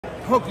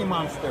Cookie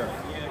Monster?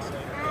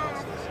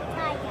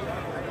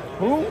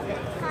 Who?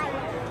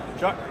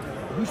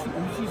 Who's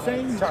she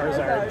saying?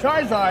 Charizard.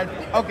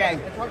 Charizard. Okay.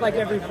 Like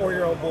every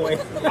 4-year-old boy.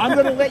 I'm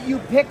going to let you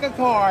pick a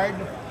card,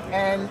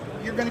 and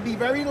you're going to be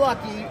very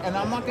lucky, and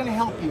I'm not going to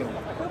help you.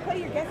 He'll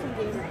play your guessing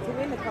game to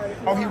win the card.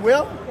 Oh, he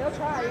will? He'll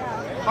try,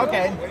 yeah.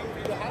 Okay.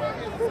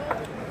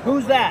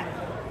 Who's that?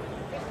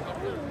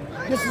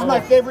 This is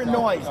my favorite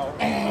noise.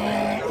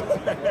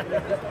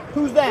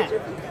 Who's that?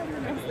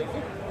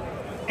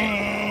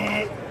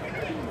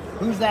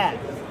 Who's that?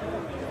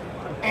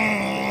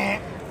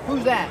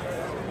 Who's that?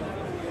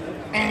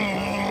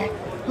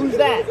 Who's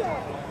that?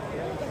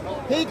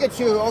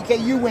 Pikachu. Okay,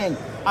 you win.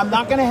 I'm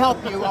not going to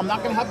help you. I'm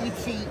not going to help you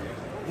cheat.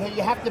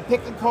 You have to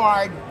pick a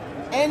card.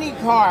 Any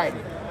card.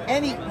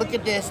 Look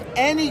at this.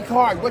 Any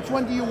card. Which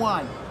one do you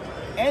want?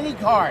 Any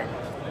card.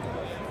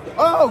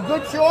 Oh,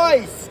 good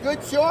choice.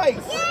 Good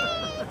choice.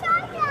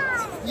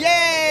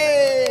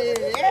 Yay!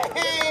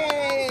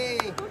 Yay!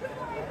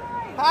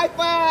 High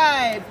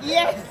five!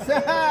 Yes!